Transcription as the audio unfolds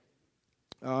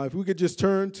If we could just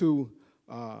turn to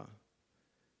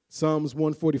Psalms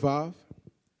 145,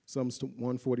 Psalms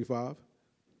 145,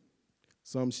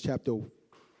 Psalms chapter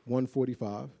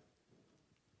 145.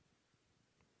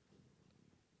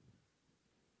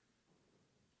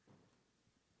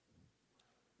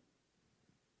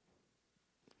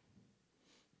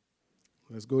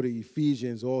 Let's go to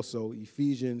Ephesians also,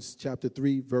 Ephesians chapter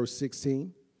 3, verse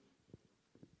 16.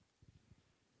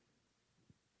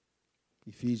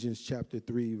 Ephesians chapter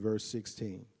 3, verse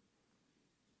 16.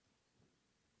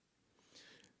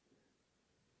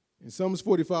 In Psalms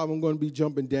 45, I'm going to be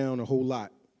jumping down a whole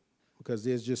lot because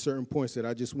there's just certain points that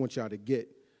I just want y'all to get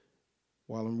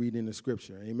while I'm reading the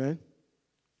scripture. Amen?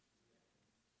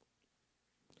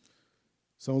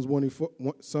 Psalms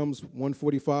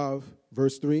 145,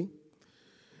 verse 3.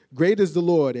 Great is the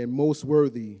Lord and most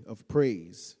worthy of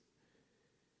praise.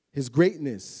 His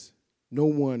greatness no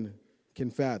one can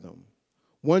fathom.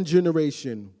 One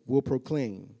generation will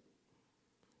proclaim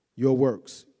your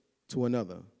works to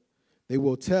another. They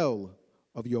will tell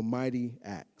of your mighty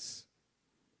acts.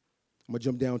 I'm going to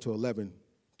jump down to 11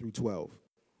 through 12.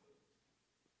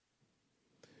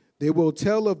 They will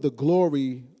tell of the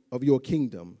glory of your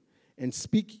kingdom and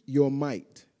speak your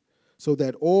might, so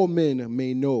that all men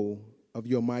may know of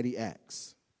your mighty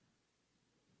acts.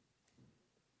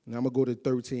 Now I'm going to go to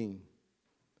 13.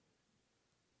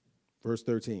 Verse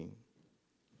 13.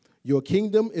 Your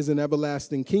kingdom is an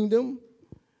everlasting kingdom,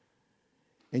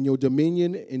 and your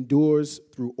dominion endures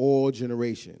through all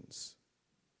generations.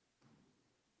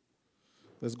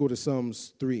 Let's go to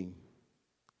Psalms 3.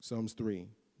 Psalms 3,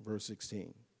 verse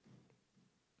 16.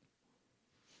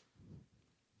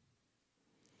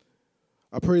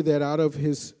 I pray that out of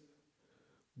his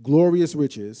glorious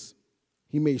riches,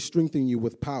 he may strengthen you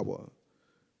with power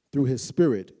through his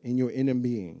Spirit in your inner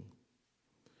being,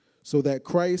 so that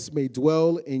Christ may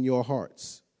dwell in your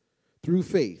hearts through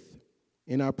faith.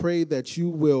 And I pray that you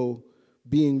will,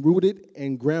 being rooted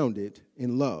and grounded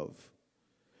in love,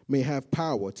 may have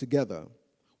power together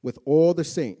with all the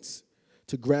saints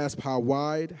to grasp how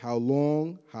wide, how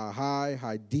long, how high,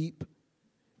 how deep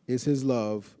is his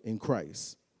love in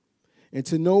Christ, and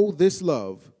to know this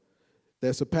love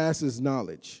that surpasses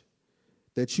knowledge,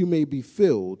 that you may be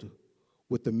filled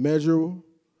with the measure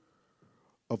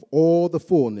of all the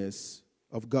fullness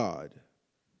of God.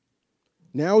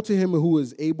 Now to him who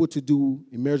is able to do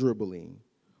immeasurably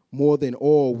more than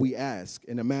all we ask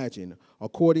and imagine,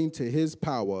 according to his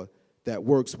power that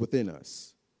works within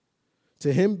us.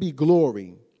 To him be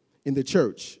glory in the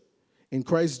church, in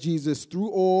Christ Jesus, through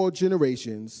all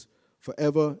generations,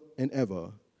 forever and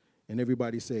ever. And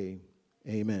everybody say,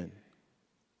 amen.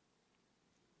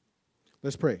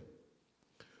 Let's pray.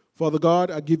 Father God,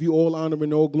 I give you all honor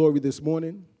and all glory this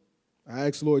morning. I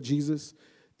ask, Lord Jesus,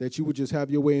 that you would just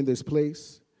have your way in this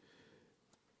place,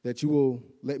 that you will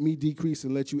let me decrease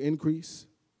and let you increase,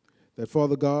 that,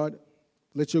 Father God,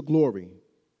 let your glory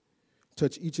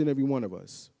touch each and every one of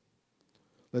us.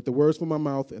 Let the words from my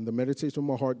mouth and the meditation of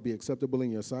my heart be acceptable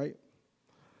in your sight.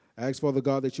 I ask, Father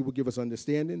God, that you would give us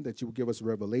understanding, that you would give us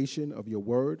revelation of your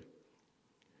word,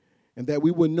 and that we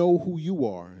would know who you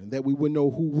are, and that we would know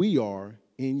who we are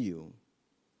in you,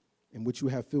 and which you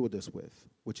have filled us with,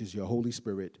 which is your Holy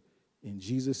Spirit. In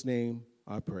Jesus' name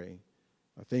I pray.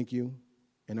 I thank you,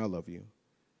 and I love you.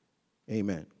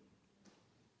 Amen.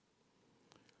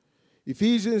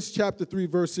 Ephesians chapter 3,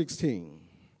 verse 16.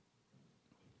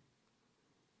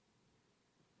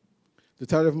 The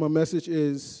title of my message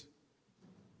is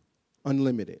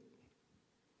Unlimited.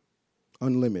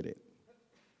 Unlimited.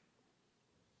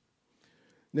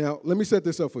 Now, let me set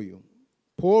this up for you.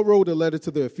 Paul wrote a letter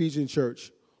to the Ephesian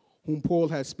church, whom Paul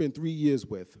had spent 3 years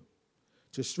with,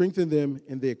 to strengthen them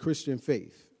in their Christian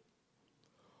faith.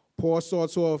 Paul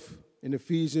starts off in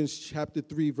Ephesians chapter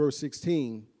 3, verse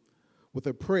 16, with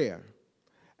a prayer,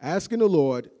 asking the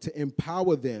Lord to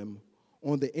empower them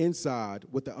on the inside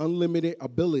with the unlimited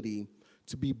ability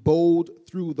to be bold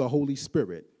through the Holy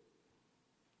Spirit.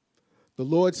 The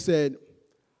Lord said,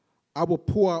 I will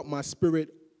pour out my Spirit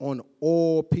on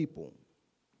all people.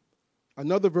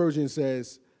 Another version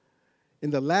says, in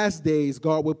the last days,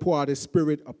 God will pour out his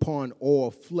Spirit upon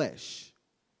all flesh.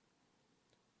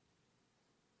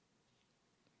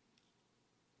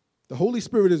 The Holy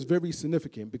Spirit is very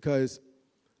significant because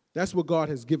that's what God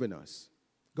has given us.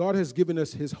 God has given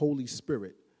us his Holy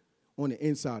Spirit on the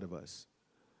inside of us.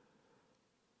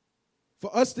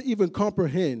 For us to even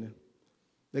comprehend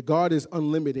that God is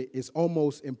unlimited is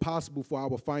almost impossible for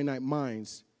our finite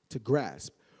minds to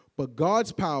grasp. But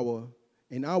God's power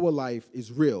in our life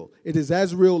is real. It is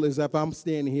as real as if I'm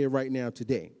standing here right now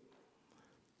today.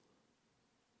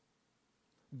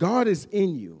 God is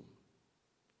in you.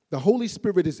 The Holy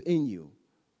Spirit is in you,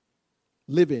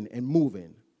 living and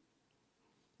moving.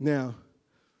 Now,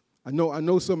 I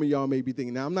know some of y'all may be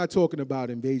thinking, now I'm not talking about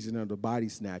invasion of the body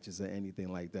snatchers or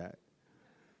anything like that.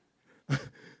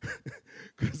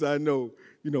 Because I know,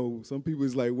 some people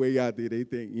is like way out there, they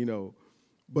think,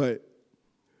 but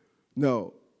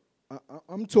no,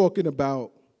 I'm talking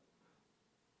about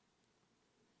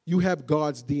you have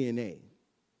God's DNA.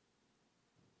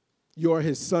 You are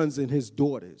his sons and his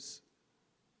daughters.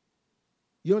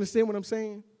 You understand what I'm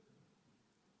saying?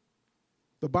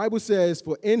 The Bible says,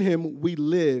 for in him we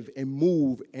live and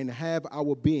move and have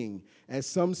our being. As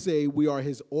some say, we are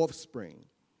his offspring.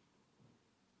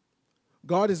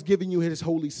 God has given you his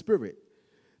Holy Spirit.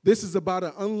 This is about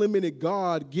an unlimited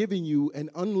God giving you an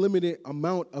unlimited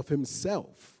amount of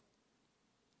himself.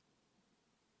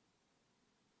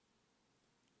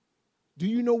 Do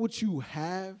you know what you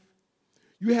have?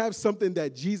 You have something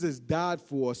that Jesus died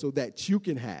for so that you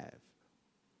can have.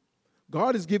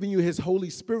 God is giving you his Holy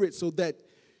Spirit so that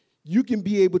you can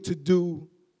be able to do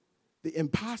the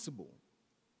impossible.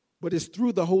 But it's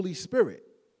through the Holy Spirit.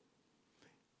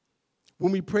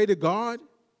 When we pray to God,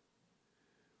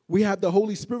 we have the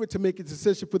Holy Spirit to make a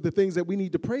decision for the things that we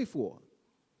need to pray for.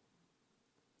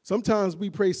 Sometimes we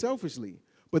pray selfishly.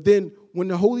 But then when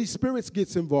the Holy Spirit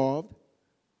gets involved,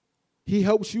 he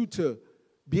helps you to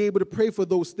be able to pray for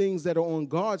those things that are on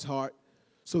God's heart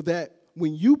so that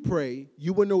when you pray,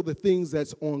 you will know the things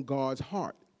that's on God's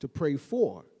heart to pray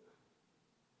for,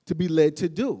 to be led to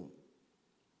do.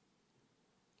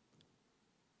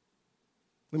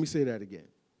 Let me say that again.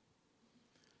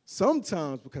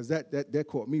 Sometimes, because that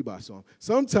caught me by storm,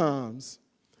 sometimes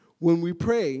when we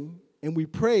pray and we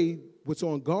pray what's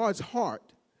on God's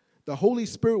heart, the Holy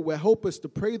Spirit will help us to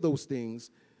pray those things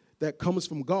that comes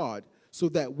from God so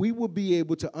that we will be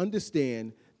able to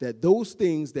understand that those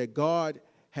things that God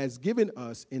has given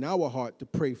us in our heart to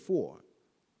pray for.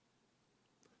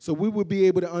 So we will be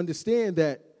able to understand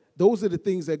that those are the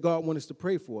things that God wants us to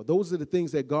pray for. Those are the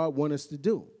things that God wants us to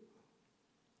do.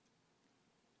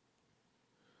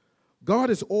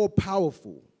 God is all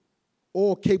powerful,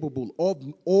 all capable,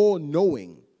 all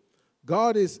knowing.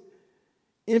 God is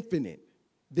infinite.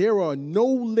 There are no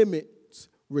limits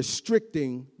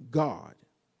restricting God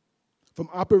from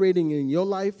operating in your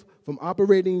life, from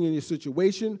operating in your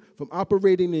situation, from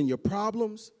operating in your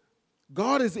problems.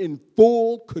 God is in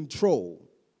full control.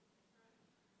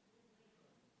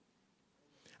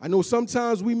 I know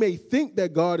sometimes we may think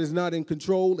that God is not in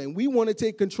control, and we want to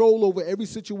take control over every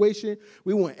situation.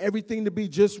 We want everything to be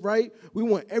just right. We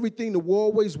want everything to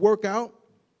always work out.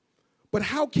 But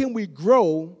how can we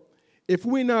grow if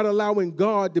we're not allowing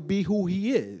God to be who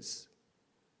he is?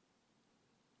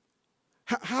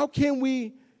 How can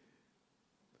we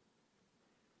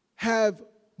have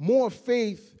more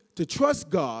faith to trust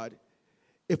God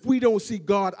if we don't see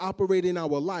God operate in our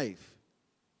life?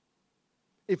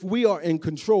 If we are in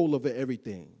control of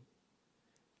everything.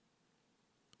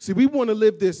 See, we want to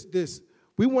live this,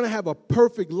 we want to have a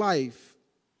perfect life,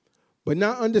 but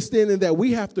not understanding that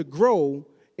we have to grow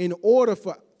in order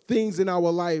for things in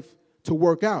our life to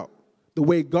work out the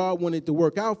way God wanted to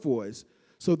work out for us,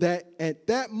 so that at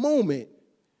that moment,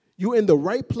 you're in the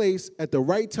right place at the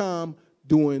right time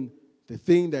doing the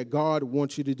thing that God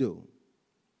wants you to do.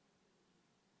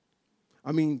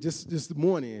 I mean, just this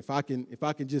morning, if I can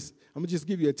just, I'm going to just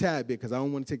give you a tad bit because I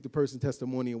don't want to take the person's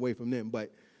testimony away from them.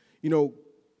 But,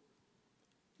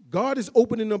 God is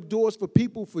opening up doors for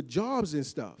people for jobs and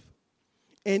stuff.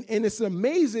 And it's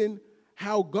amazing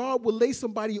how God will lay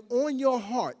somebody on your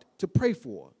heart to pray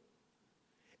for.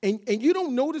 And you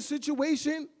don't know the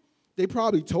situation. They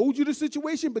probably told you the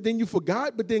situation, but then you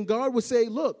forgot. But then God will say,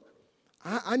 look,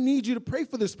 I need you to pray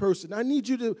for this person. I need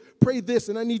you to pray this,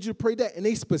 and I need you to pray that. And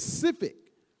they specific.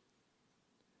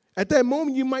 At that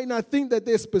moment, you might not think that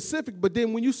they're specific, but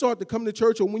then when you start to come to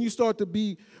church or when you start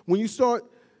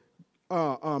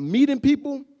meeting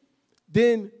people,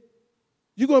 then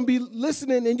you're going to be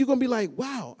listening and you're going to be like,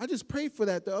 wow, I just prayed for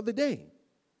that the other day.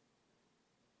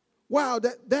 Wow,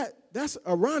 that's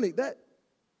ironic. That,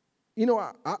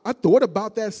 I thought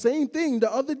about that same thing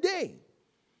the other day.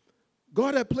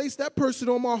 God had placed that person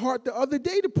on my heart the other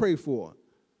day to pray for.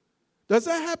 Does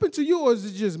that happen to you, or is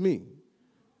it just me?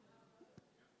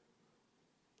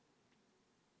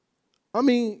 I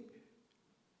mean,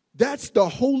 that's the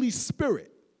Holy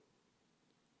Spirit.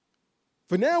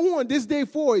 From now on, this day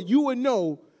forward, you will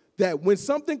know that when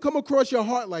something come across your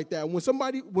heart like that,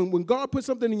 when God puts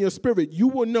something in your spirit, you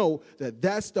will know that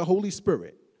that's the Holy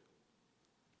Spirit.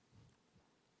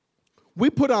 We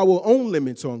put our own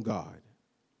limits on God.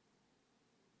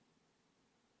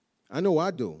 I know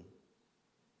I do.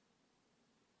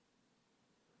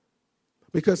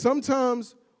 Because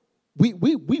sometimes we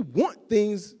want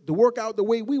things to work out the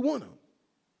way we want them.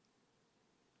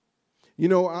 You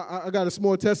know, I got a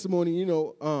small testimony,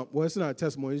 well, it's not a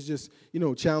testimony, it's just,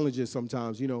 challenges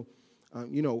sometimes,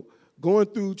 going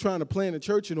through trying to plan a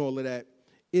church and all of that,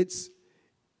 it's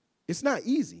not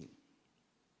easy.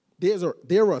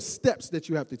 There are steps that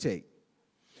you have to take.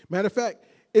 Matter of fact,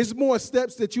 it's more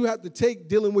steps that you have to take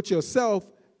dealing with yourself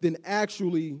than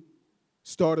actually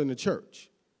starting a church.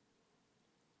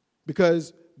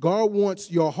 Because God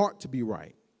wants your heart to be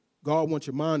right. God wants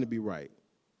your mind to be right.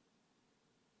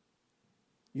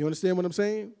 You understand what I'm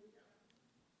saying?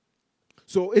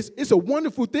 So it's a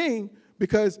wonderful thing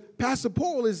because Pastor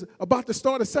Paul is about to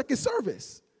start a second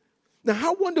service. Now,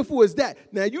 how wonderful is that?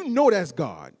 Now, you know that's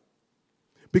God.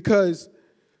 Because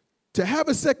to have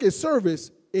a second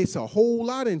service, it's a whole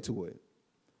lot into it.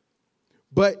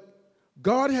 But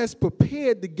God has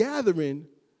prepared the gathering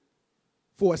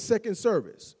for a second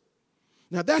service.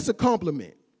 Now, that's a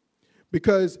compliment.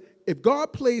 Because if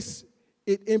God placed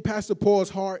it in Pastor Paul's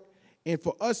heart, and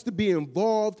for us to be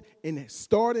involved in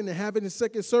starting and having a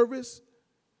second service,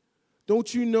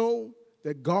 don't you know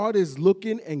that God is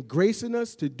looking and gracing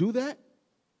us to do that?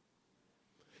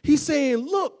 He's saying,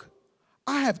 look,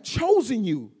 I have chosen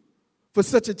you for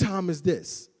such a time as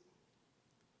this.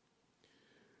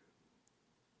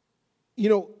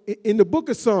 In the book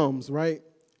of Psalms, right,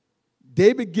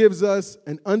 David gives us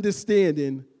an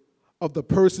understanding of the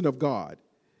person of God.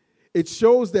 It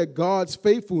shows that God's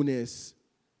faithfulness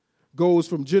goes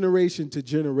from generation to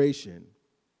generation.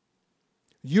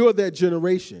 You're that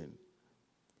generation.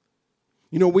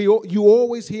 You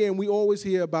always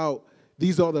hear about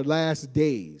these are the last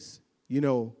days,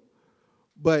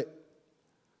 But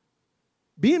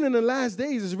being in the last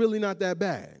days is really not that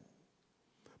bad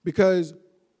because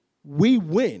we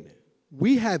win.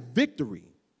 We have victory.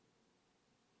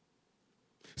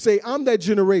 Say, I'm that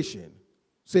generation.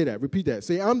 Say that. Repeat that.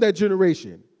 Say, I'm that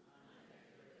generation.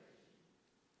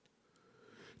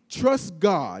 Trust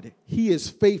God. He is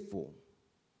faithful.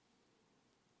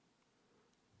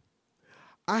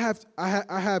 I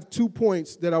have 2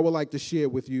 points that I would like to share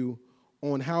with you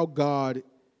on how God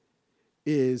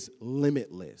is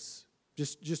limitless.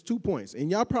 Just 2 points. And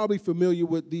y'all probably familiar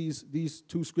with these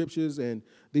 2 scriptures and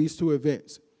these 2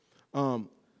 events.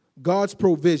 God's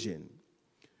provision.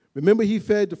 Remember he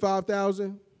fed the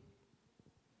 5,000?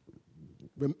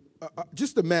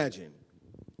 Just imagine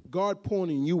God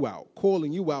calling you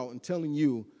out and telling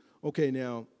you, okay,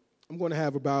 now I'm going to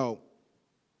have about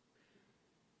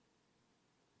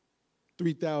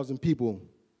 3,000 people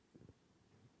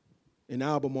in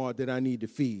Albemarle that I need to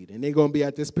feed. And they're going to be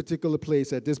at this particular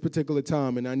place at this particular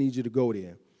time, and I need you to go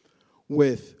there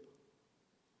with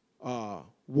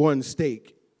 1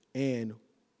 steak and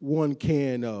 1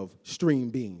 can of string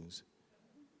beans.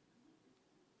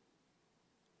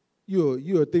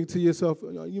 You'll think to yourself,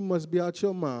 you must be out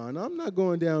your mind. I'm not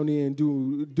going down there and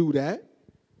do that.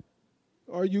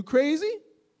 Are you crazy?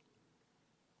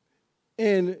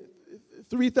 And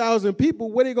 3,000 people,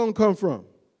 where they going to come from?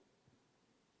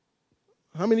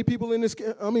 How many people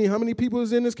how many people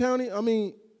is in this county?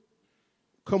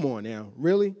 Come on now,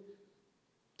 really?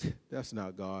 That's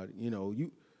not God,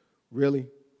 you really?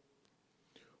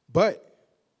 But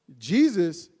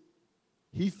Jesus,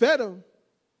 he fed them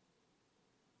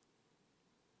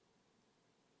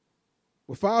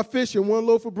with 5 fish and 1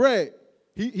 loaf of bread.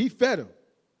 He fed them.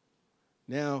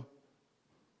 Now,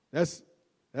 that's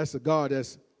a God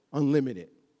that's unlimited.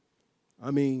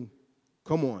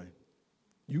 Come on.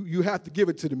 You have to give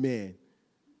it to the man.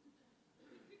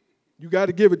 You got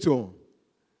to give it to him.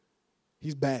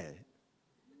 He's bad.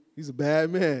 He's a bad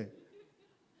man.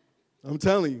 I'm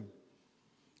telling you.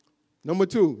 Number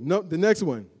 2, the next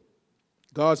one,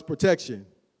 God's protection.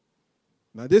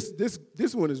 Now this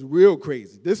one is real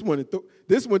crazy. This one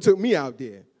took me out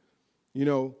there.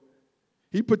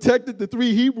 He protected the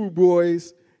 3 Hebrew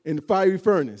boys in the fiery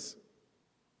furnace.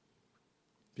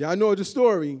 If y'all know the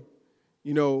story,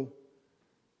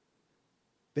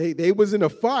 they was in a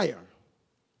fire,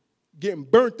 getting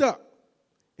burnt up,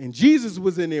 and Jesus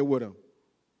was in there with them.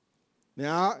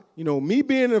 Now, me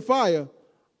being in the fire,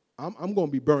 I'm going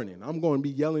to be burning. I'm going to be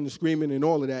yelling and screaming and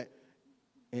all of that.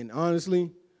 And honestly,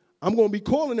 I'm going to be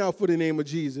calling out for the name of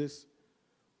Jesus.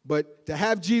 But to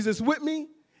have Jesus with me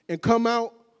and come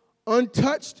out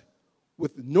untouched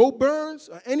with no burns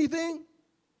or anything,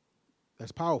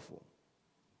 that's powerful.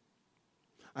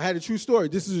 I had a true story.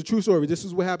 This is a true story. This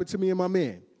is what happened to me and my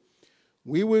man.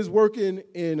 We was working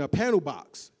in a panel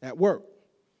box at work.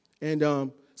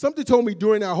 And something told me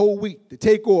during that whole week to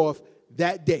take off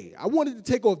that day. I wanted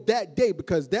to take off that day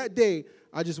because that day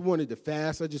I just wanted to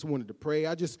fast. I just wanted to pray.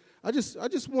 I just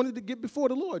wanted to get before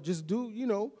the Lord. Just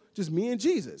do, just me and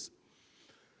Jesus.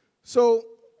 So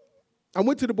I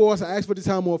went to the boss. I asked for the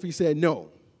time off. He said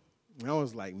no. And I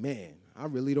was like, man, I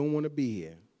really don't want to be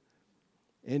here.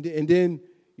 And then,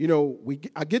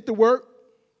 I get to work.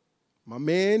 My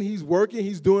man, he's working.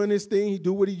 He's doing his thing. He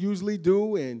do what he usually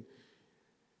do. And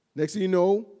next thing you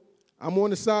know, I'm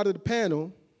on the side of the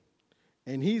panel,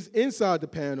 and he's inside the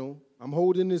panel. I'm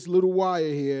holding this little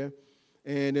wire here,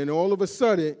 and then all of a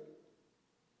sudden,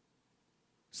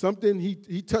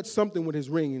 he touched something with his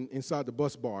ring inside the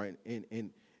bus bar,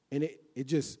 and it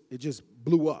just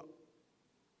blew up.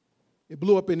 It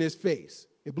blew up in his face.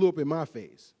 It blew up in my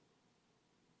face.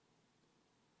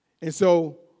 And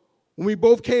so when we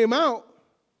both came out,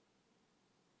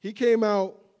 he came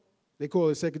out, they call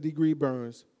it second-degree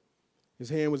burns. His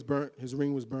hand was burnt. His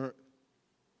ring was burnt.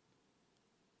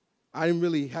 I didn't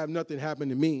really have nothing happen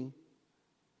to me.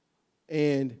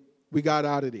 And we got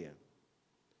out of there.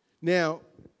 Now,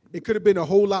 it could have been a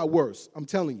whole lot worse. I'm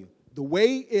telling you. The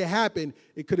way it happened,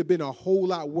 it could have been a whole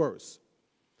lot worse.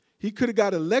 He could have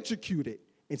got electrocuted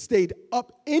and stayed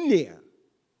up in there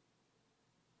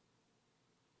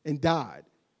and died.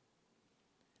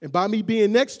 And by me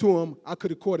being next to him, I could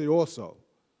have caught it also.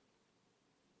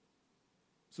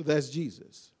 So that's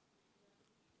Jesus.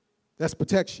 That's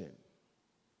protection.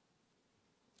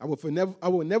 I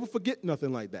will never forget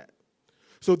nothing like that.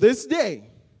 So this day,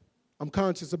 I'm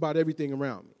conscious about everything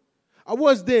around me. I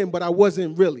was then, but I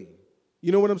wasn't really.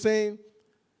 You know what I'm saying?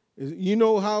 You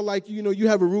know how, you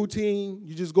have a routine.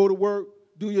 You just go to work,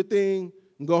 do your thing,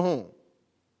 and go home.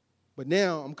 But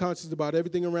now I'm conscious about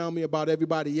everything around me, about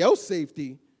everybody else's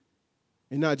safety,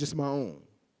 and not just my own.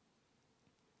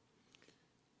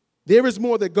 There is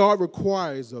more that God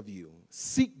requires of you.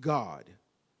 Seek God.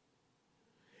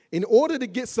 In order to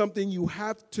get something, you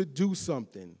have to do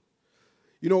something.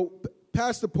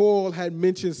 Pastor Paul had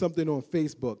mentioned something on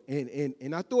Facebook,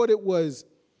 and I thought it was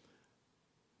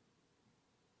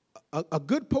a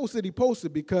good post that he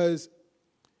posted because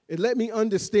it let me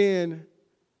understand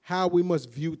how we must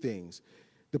view things.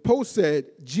 The post said,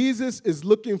 Jesus is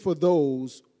looking for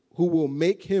those who will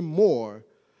make him more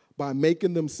by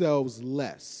making themselves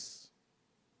less.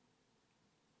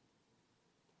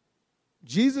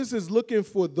 Jesus is looking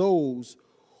for those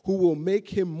who will make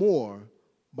him more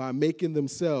by making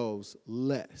themselves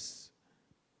less.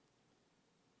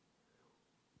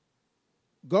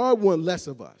 God wants less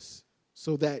of us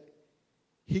so that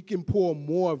he can pour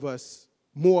more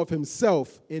of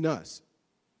himself in us.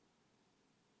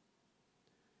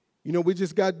 We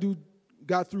just got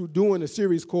through doing a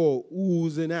series called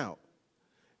Oozing Out.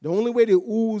 The only way to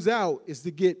ooze out is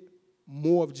to get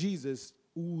more of Jesus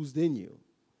oozed in you.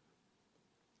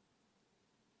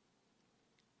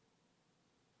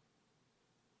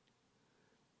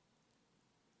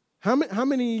 How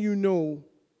many of you know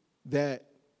that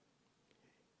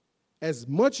as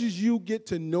much as you get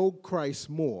to know Christ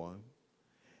more,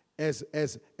 as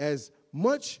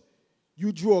much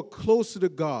you draw closer to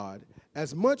God,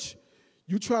 as much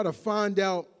you try to find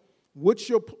out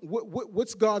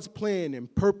what's God's plan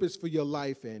and purpose for your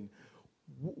life, and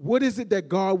what is it that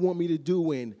God want me to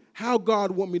do, and how God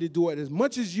want me to do it, as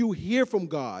much as you hear from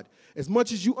God, as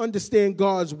much as you understand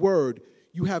God's word,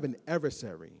 you have an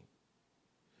adversary.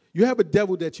 You have a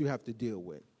devil that you have to deal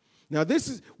with. Now,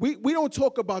 we don't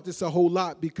talk about this a whole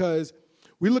lot because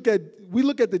we look at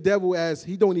the devil as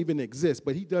he don't even exist,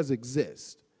 but he does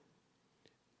exist.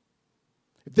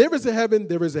 If there is a heaven,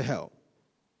 there is a hell.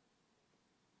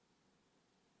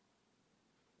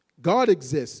 God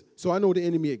exists, so I know the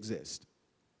enemy exists.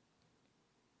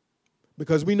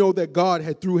 Because we know that God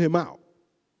had threw him out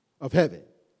of heaven.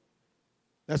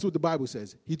 That's what the Bible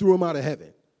says. He threw him out of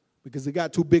heaven because he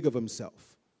got too big of himself.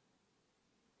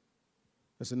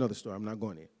 That's another story. I'm not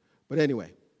going there. But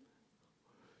anyway.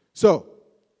 So,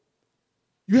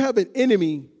 you have an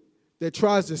enemy that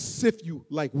tries to sift you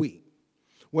like wheat.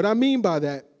 What I mean by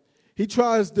that, he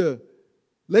tries to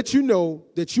let you know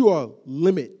that you are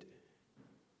limited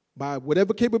by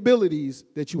whatever capabilities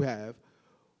that you have,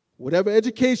 whatever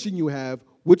education you have,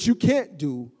 what you can't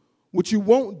do, what you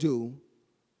won't do,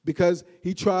 because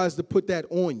he tries to put that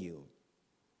on you.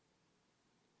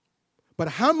 But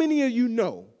how many of you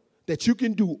know that you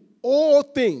can do all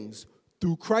things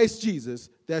through Christ Jesus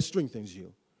that strengthens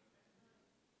you?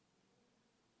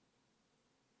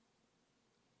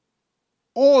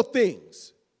 All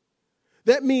things.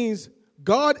 That means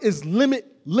God is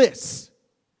limitless.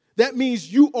 That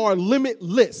means you are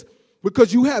limitless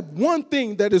because you have one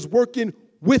thing that is working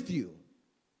with you.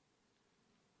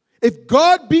 If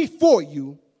God be for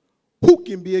you, who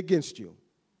can be against you?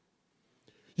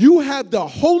 You have the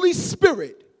Holy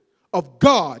Spirit of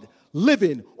God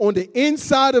living on the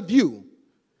inside of you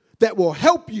that will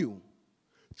help you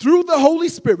through the Holy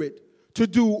Spirit to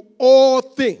do all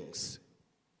things.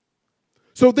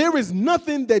 So there is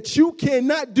nothing that you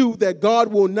cannot do that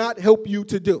God will not help you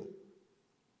to do.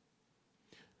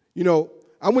 You know,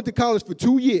 I went to college for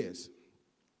 2 years.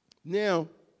 Now,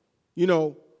 you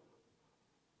know,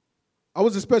 I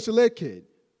was a special ed kid.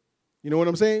 You know what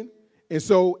I'm saying? And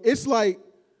so it's like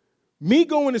me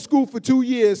going to school for 2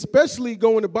 years, especially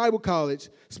going to Bible college,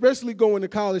 especially going to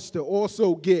college to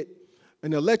also get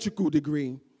an electrical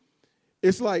degree.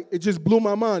 It's like it just blew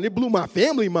my mind. It blew my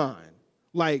family mind.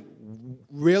 Like,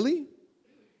 really?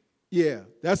 Yeah,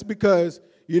 that's because,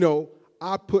 you know,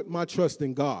 I put my trust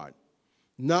in God,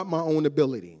 not my own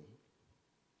ability.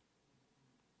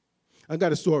 I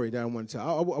got a story that I want to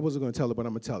tell. I wasn't going to tell it, but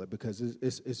I'm going to tell it because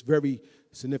it's very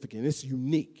significant. It's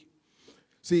unique.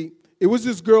 See, it was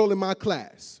this girl in my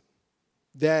class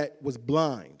that was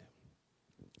blind.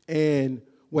 And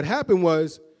what happened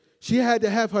was she had to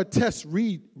have her test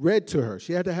read to her.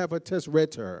 She had to have her test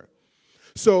read to her.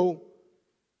 So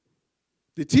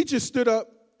the teacher stood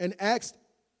up and asked,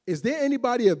 is there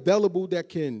anybody available that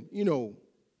can, you know,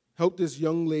 help this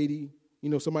young lady, you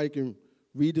know, somebody can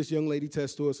read this young lady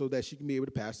test to her so that she can be able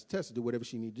to pass the test and do whatever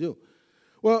she needs to do.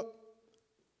 Well,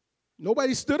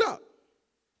 nobody stood up.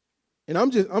 And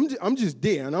I'm just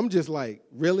there, and I'm just like,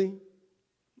 really?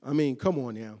 I mean, come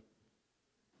on now.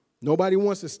 Nobody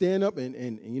wants to stand up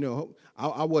and you know,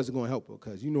 I wasn't going to help her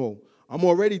because, you know, I'm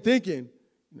already thinking,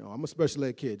 you know, I'm a special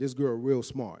ed kid. This girl real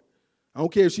smart. I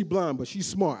don't care if she's blind, but she's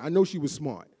smart. I know she was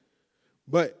smart.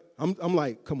 But I'm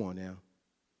like, come on now.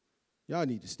 Y'all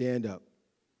need to stand up.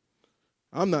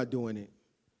 I'm not doing it.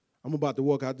 I'm about to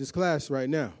walk out this class right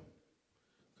now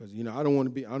because, you know, I don't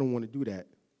want to do that.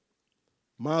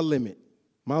 My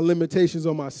limitations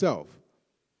on myself.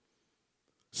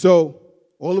 So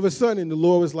all of a sudden, the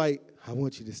Lord was like, I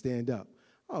want you to stand up.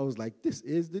 I was like, this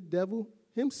is the devil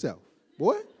himself.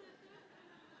 Boy,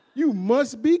 you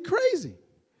must be crazy.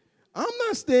 I'm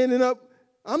not standing up.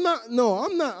 I'm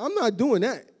not doing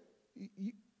that.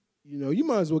 You know, you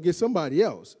might as well get somebody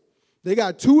else. They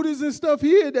got tutors and stuff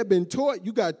here that been taught.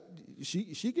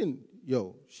 She can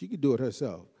do it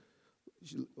herself.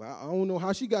 I don't know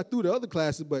how she got through the other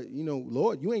classes, but, you know,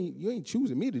 Lord, you ain't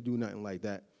choosing me to do nothing like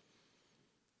that.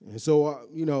 And so,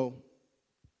 you know,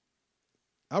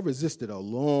 I resisted a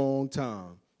long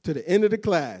time to the end of the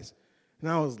class. And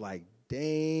I was like,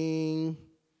 dang,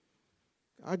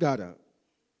 I gotta,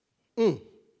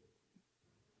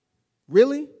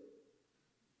 really?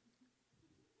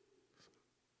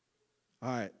 All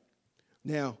right.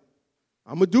 Now,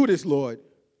 I'm going to do this, Lord.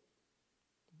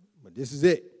 But this is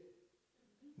it.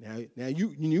 Now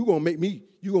you're going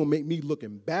to make me look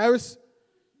embarrassed,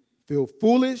 feel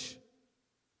foolish.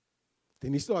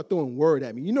 Then he started throwing word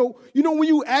at me. You know when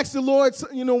you ask the Lord,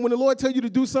 you know, when the Lord tells you to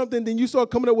do something, then you start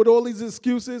coming up with all these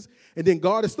excuses, and then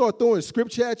God will start throwing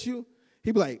scripture at you.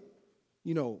 He'd be like,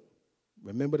 you know,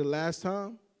 remember the last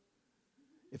time?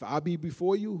 If I be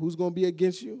before you, who's going to be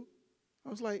against you? I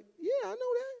was like, yeah, I know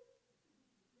that.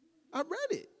 I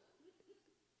read it.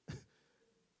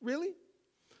 Really?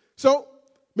 So,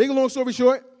 make a long story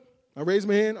short, I raise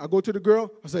my hand, I go to the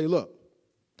girl, I say, look,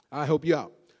 I'll help you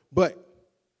out. But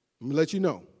let me let you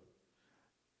know.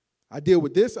 I deal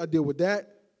with this, I deal with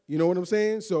that. You know what I'm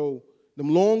saying? So, them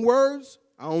long words,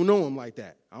 I don't know them like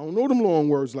that. I don't know them long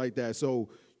words like that. So,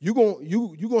 you're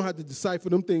gonna have to decipher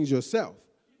them things yourself.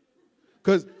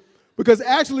 Because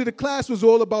actually the class was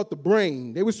all about the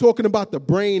brain. They was talking about the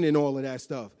brain and all of that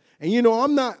stuff. And you know,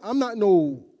 I'm not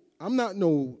no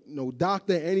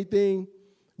doctor or anything.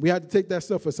 We had to take that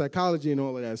stuff for psychology and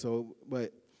all of that. So,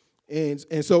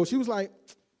 and so she was like,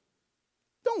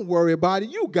 don't worry about it.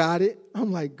 You got it.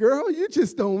 I'm like, girl, you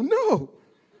just don't know.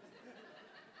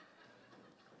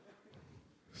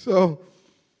 So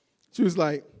she was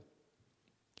like,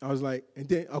 I was like, and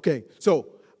then, okay, so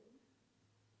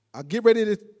I get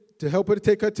ready to help her to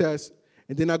take her test,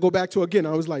 and then I go back to her again.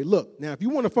 I was like, look, now if you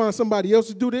want to find somebody else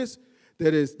to do this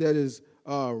that is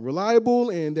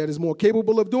reliable and that is more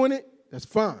capable of doing it, that's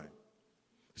fine.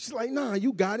 She's like, nah,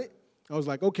 you got it. I was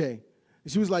like, okay.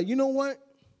 And she was like, you know what?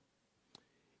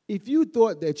 If you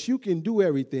thought that you can do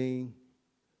everything,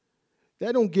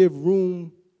 that don't give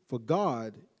room for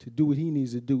God to do what he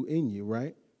needs to do in you,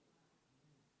 right?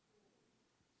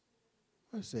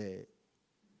 I said,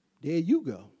 there you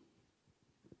go.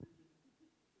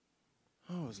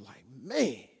 I was like,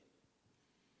 man,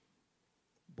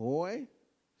 boy,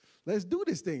 let's do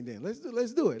this thing then. Let's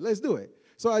do it.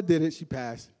 So I did it. She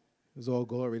passed. It was all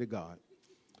glory to God.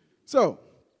 So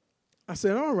I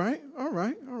said, all right.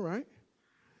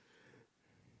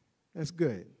 That's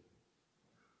good.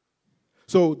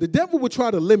 So the devil will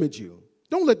try to limit you.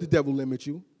 Don't let the devil limit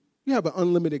you. You have an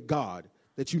unlimited God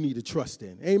that you need to trust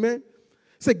in. Amen?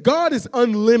 Say, God is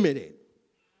unlimited.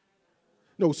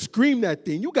 No, scream that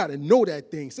thing. You got to know that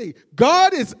thing. Say,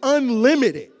 God is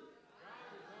unlimited.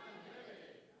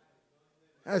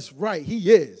 That's right,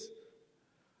 he is.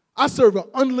 I serve an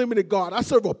unlimited God. I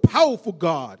serve a powerful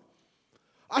God.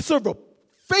 I serve a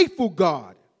faithful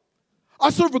God. I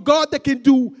serve a God that can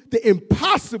do the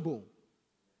impossible.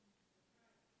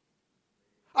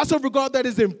 I serve a God that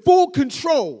is in full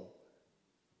control.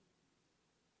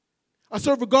 I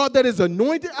serve a God that is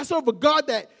anointed. I serve a God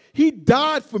that he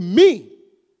died for me.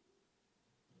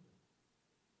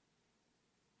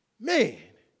 Man.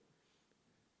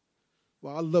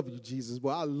 Well, I love you, Jesus.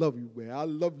 Boy, I love you, man. I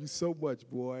love you so much,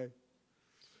 boy.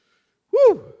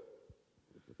 Woo!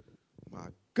 My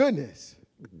goodness.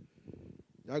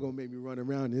 Y'all gonna make me run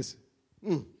around this.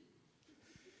 Let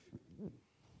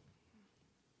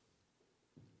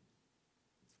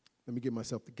me get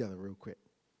myself together real quick.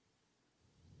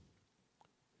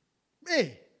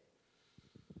 Man.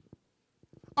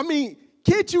 I mean,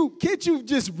 can't you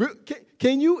just,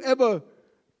 can you ever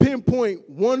pinpoint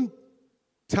one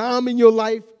time in your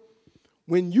life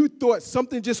when you thought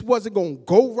something just wasn't going to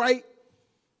go right,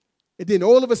 and then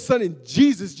all of a sudden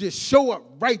Jesus just show up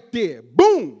right there,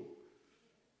 boom,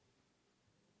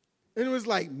 and it was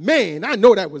like, man, I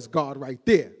know that was God right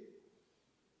there.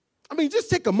 I mean, just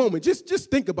take a moment,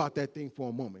 just think about that thing for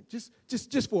a moment, just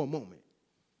for a moment,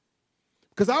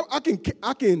 because I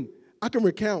can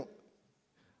recount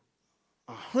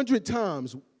 100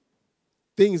 times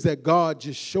things that God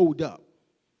just showed up.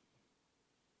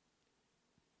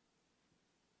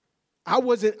 I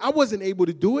wasn't able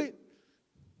to do it.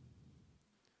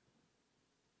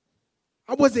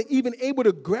 I wasn't even able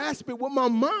to grasp it with my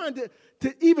mind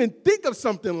to even think of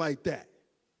something like that.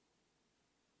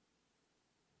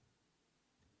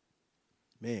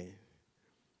 Man,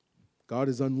 God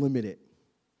is unlimited.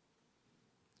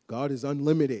 God is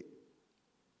unlimited.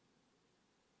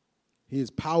 He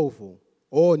is powerful,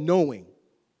 all-knowing.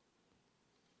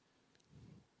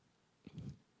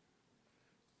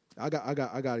 I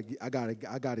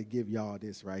gotta give y'all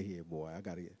this right here, boy.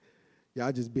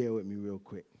 Y'all just bear with me real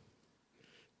quick.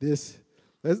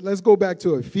 Let's go back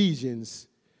to Ephesians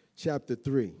chapter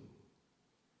 3.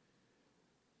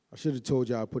 I should have told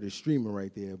y'all I put a streamer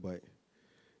right there, but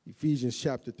Ephesians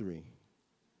chapter 3.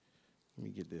 Let me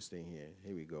get this thing here.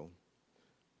 Here we go.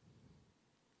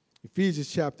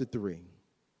 Ephesians chapter 3.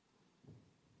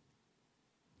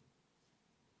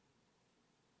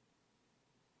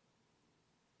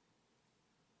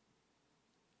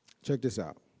 Check this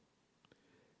out.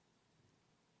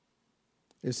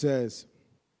 It says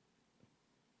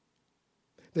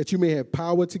that you may have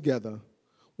power together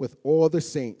with all the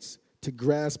saints to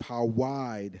grasp how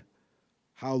wide,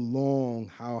 how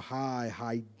long, how high,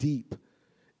 how deep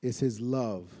is his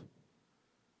love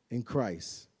in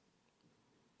Christ.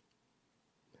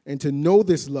 And to know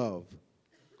this love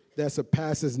that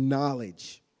surpasses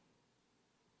knowledge.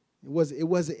 It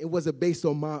wasn't based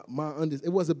on it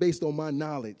wasn't based on my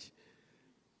knowledge.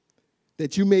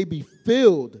 That you may be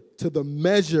filled to the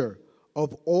measure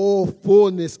of all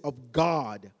fullness of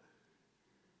God.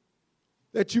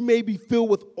 That you may be filled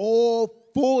with all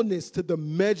fullness to the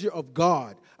measure of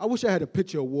God. I wish I had a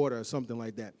pitcher of water or something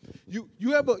like that. You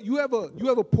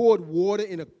ever poured water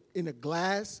in a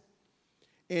glass,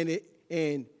 and it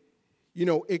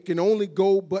can only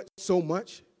go but so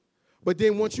much. But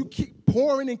then once you keep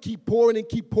pouring and keep pouring and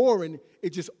keep pouring, it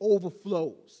just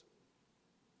overflows.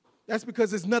 That's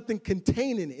because there's nothing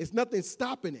containing it. It's nothing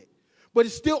stopping it. But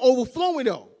it's still overflowing,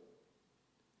 though.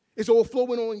 It's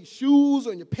overflowing on your shoes,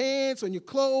 on your pants, on your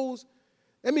clothes.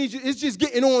 That means it's just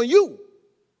getting on you.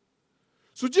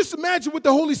 So just imagine what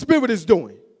the Holy Spirit is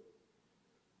doing.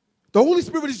 The Holy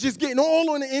Spirit is just getting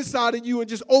all on the inside of you and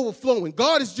just overflowing.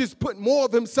 God is just putting more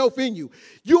of himself in you.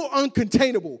 You're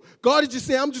uncontainable. God is just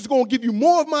saying, I'm just going to give you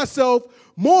more of myself,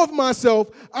 more of myself.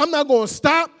 I'm not going to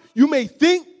stop. You may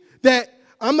think that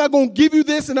I'm not going to give you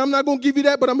this and I'm not going to give you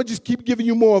that, but I'm going to just keep giving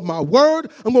you more of my word.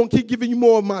 I'm going to keep giving you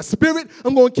more of my spirit.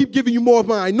 I'm going to keep giving you more of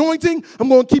my anointing. I'm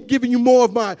going to keep giving you more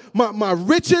of my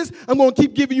riches. I'm going to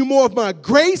keep giving you more of my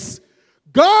grace.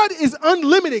 God is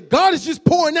unlimited. God is just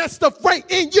pouring that stuff right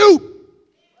in you.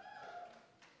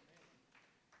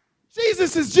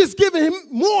 Jesus is just giving him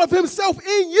more of himself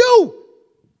in you.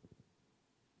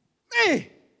 Man.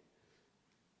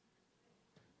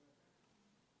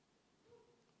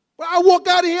 But I walk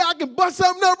out of here, I can bust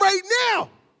something up right now.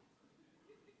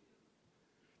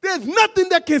 There's nothing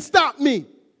that can stop me.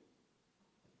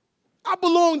 I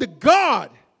belong to God.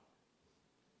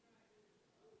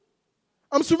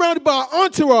 I'm surrounded by an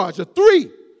entourage of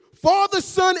 3, Father,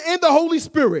 Son, and the Holy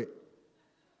Spirit.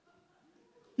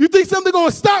 You think something going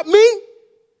to stop me?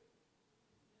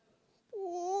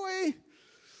 Boy.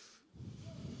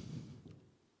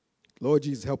 Lord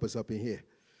Jesus, help us up in here.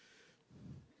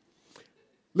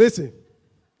 Listen,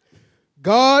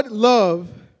 God's love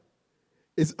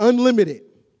is unlimited.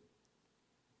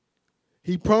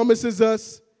 He promises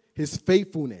us his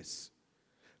faithfulness.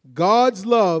 God's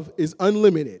love is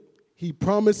unlimited. He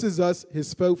promises us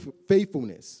his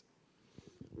faithfulness.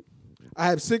 I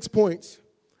have 6 points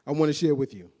I want to share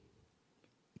with you.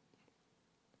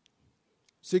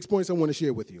 6 points I want to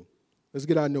share with you. Let's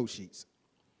get our note sheets.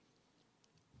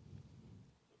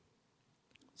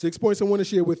 6 points I want to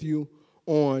share with you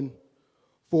on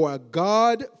for a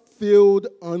God-filled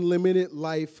unlimited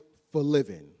life for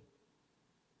living.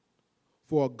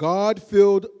 For a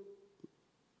God-filled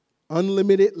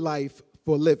unlimited life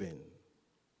for living.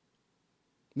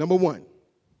 Number 1,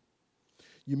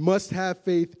 you must have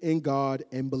faith in God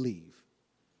and believe.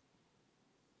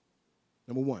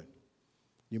 Number 1,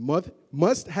 you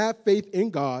must have faith in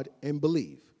God and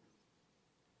believe.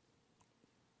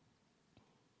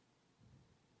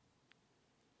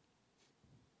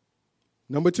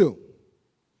 Number 2,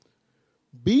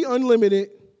 be unlimited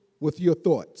with your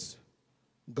thoughts.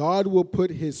 God will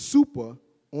put his super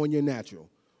on your natural.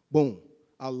 Boom.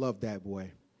 I love that,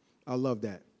 boy. I love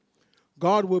that.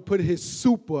 God will put his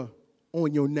super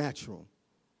on your natural.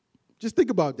 Just think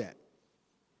about that.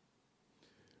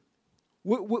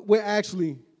 We're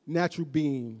actually natural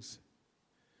beings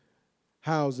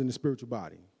housed in the spiritual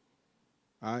body.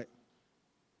 All right?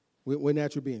 We're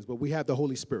natural beings, but we have the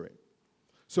Holy Spirit.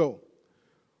 So,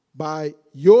 by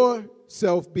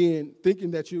yourself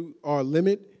thinking that you are a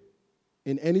limit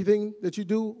in anything that you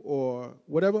do or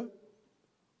whatever,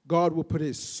 God will put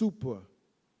his super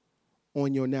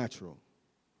on your natural.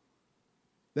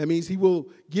 That means he will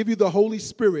give you the Holy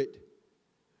Spirit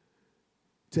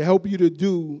to help you to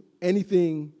do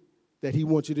anything that he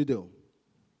wants you to do.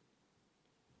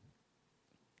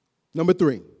 Number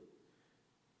 3,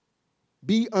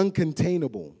 be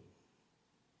uncontainable.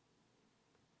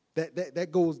 That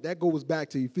goes back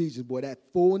to Ephesians, boy, that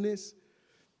fullness.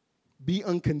 Be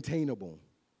uncontainable.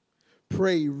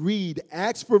 Pray, read,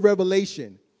 ask for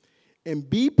revelation, and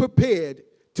be prepared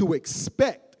to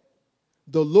expect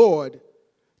the Lord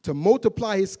to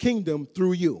multiply his kingdom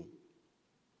through you.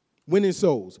 Winning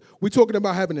souls. We're talking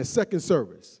about having a second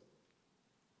service.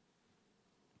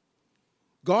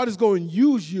 God is going to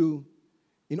use you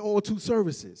in all 2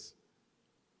 services.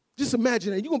 Just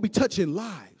imagine that. You're going to be touching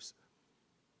lives.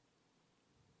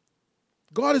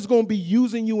 God is going to be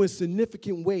using you in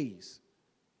significant ways.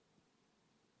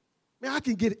 Man,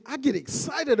 I get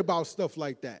excited about stuff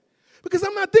like that because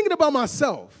I'm not thinking about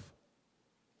myself.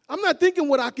 I'm not thinking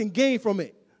what I can gain from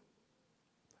it.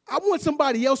 I want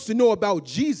somebody else to know about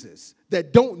Jesus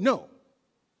that don't know.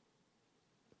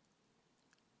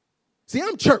 See,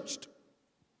 I'm churched.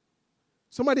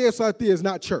 Somebody else out there is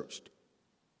not churched.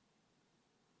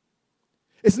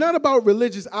 It's not about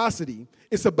religiosity.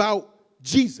 It's about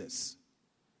Jesus.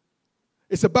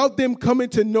 It's about them coming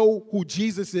to know who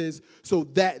Jesus is so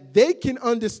that they can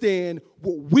understand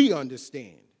what we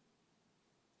understand.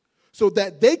 So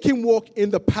that they can walk in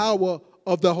the power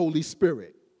of the Holy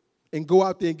Spirit and go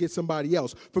out there and get somebody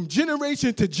else. From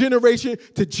generation to generation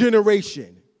to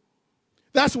generation.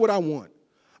 That's what I want.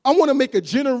 I want to make a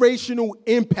generational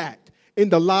impact in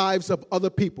the lives of other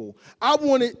people. I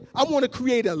want to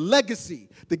create a legacy.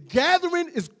 The gathering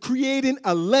is creating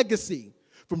a legacy.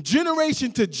 From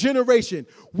generation to generation,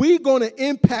 we're going to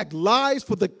impact lives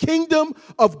for the kingdom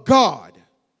of God.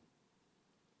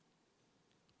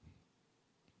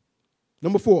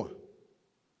 Number 4,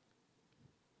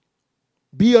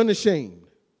 be unashamed.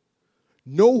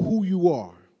 Know who you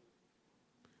are.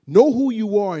 Know who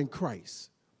you are in Christ.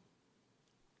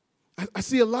 I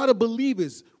see a lot of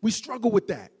believers, we struggle with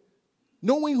that,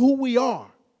 knowing who we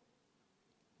are.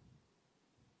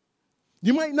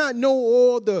 You might not know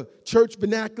all the church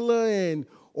vernacular and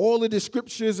all of the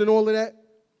scriptures and all of that,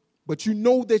 but you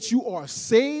know that you are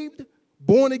saved,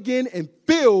 born again, and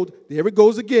filled, there it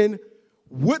goes again,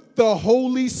 with the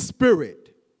Holy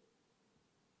Spirit.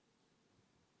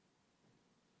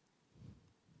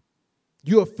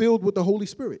 You are filled with the Holy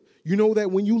Spirit. You know that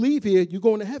when you leave here, you're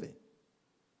going to heaven.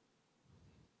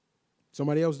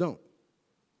 Somebody else don't.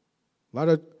 A lot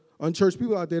of unchurched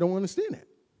people out there don't understand that.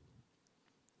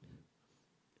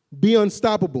 Be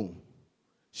unstoppable.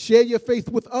 Share your faith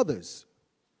with others.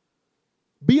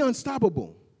 Be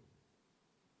unstoppable.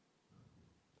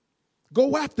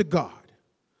 Go after God.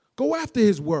 Go after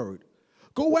his word.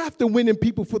 Go after winning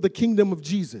people for the kingdom of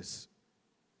Jesus.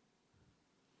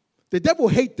 The devil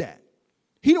hates that.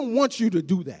 He don't want you to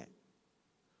do that.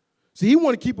 See, he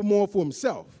want to keep them all for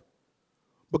himself.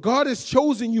 But God has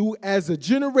chosen you as a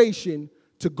generation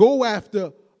to go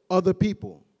after other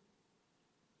people.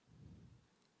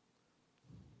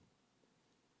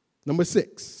 Number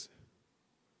 6,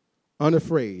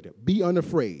 unafraid. Be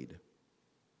unafraid.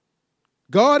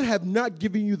 God have not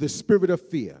given you the spirit of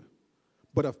fear,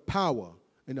 but of power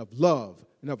and of love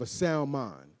and of a sound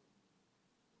mind.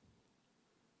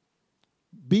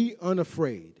 Be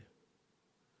unafraid.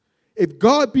 If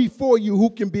God be for you, who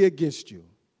can be against you?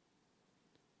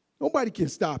 Nobody can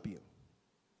stop you.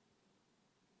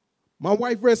 My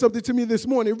wife read something to me this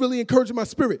morning. It really encouraged my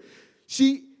spirit.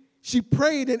 She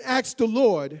prayed and asked the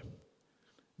Lord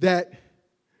that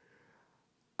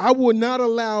I will not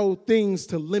allow things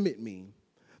to limit me,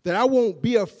 that I won't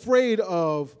be afraid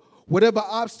of whatever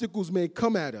obstacles may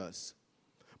come at us,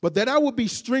 but that I will be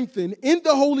strengthened in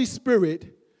the Holy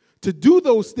Spirit to do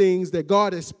those things that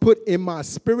God has put in my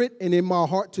spirit and in my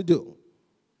heart to do.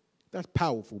 That's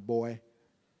powerful, boy.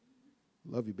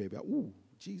 Love you, baby. Ooh,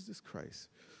 Jesus Christ.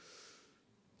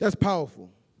 That's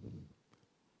powerful.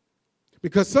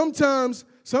 Because sometimes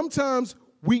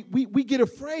we get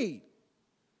afraid.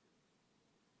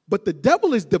 But the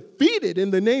devil is defeated in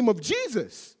the name of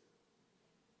Jesus.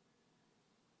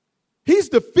 He's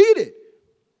defeated.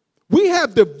 We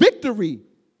have the victory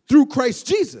through Christ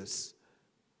Jesus.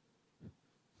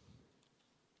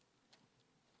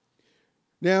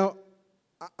 Now,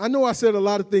 I know I said a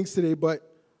lot of things today, but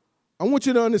I want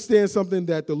you to understand something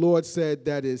that the Lord said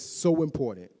that is so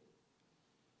important.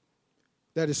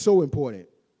 That is so important.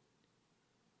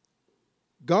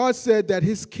 God said that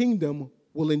his kingdom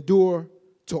will endure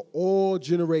to all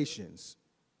generations.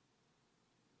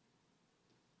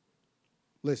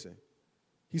 Listen,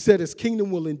 he said his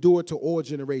kingdom will endure to all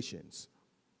generations.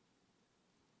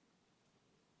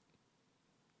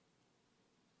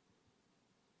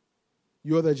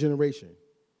 You're that generation.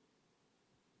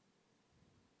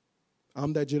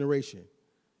 I'm that generation.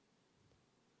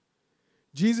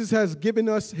 Jesus has given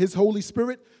us his Holy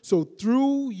Spirit, so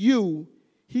through you,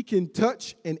 he can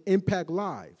touch and impact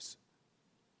lives.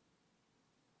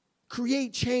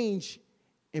 Create change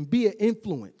and be an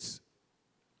influence.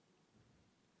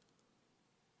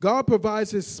 God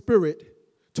provides his Spirit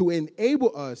to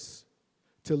enable us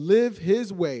to live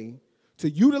his way, to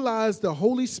utilize the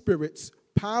Holy Spirit's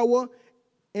power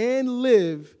and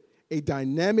live a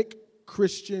dynamic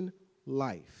Christian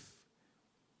life.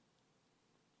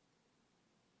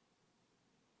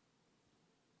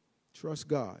 Trust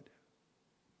God.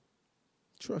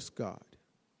 Trust God.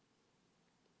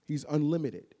 He's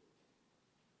unlimited.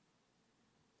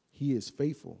 He is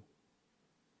faithful.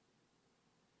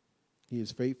 He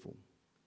is faithful.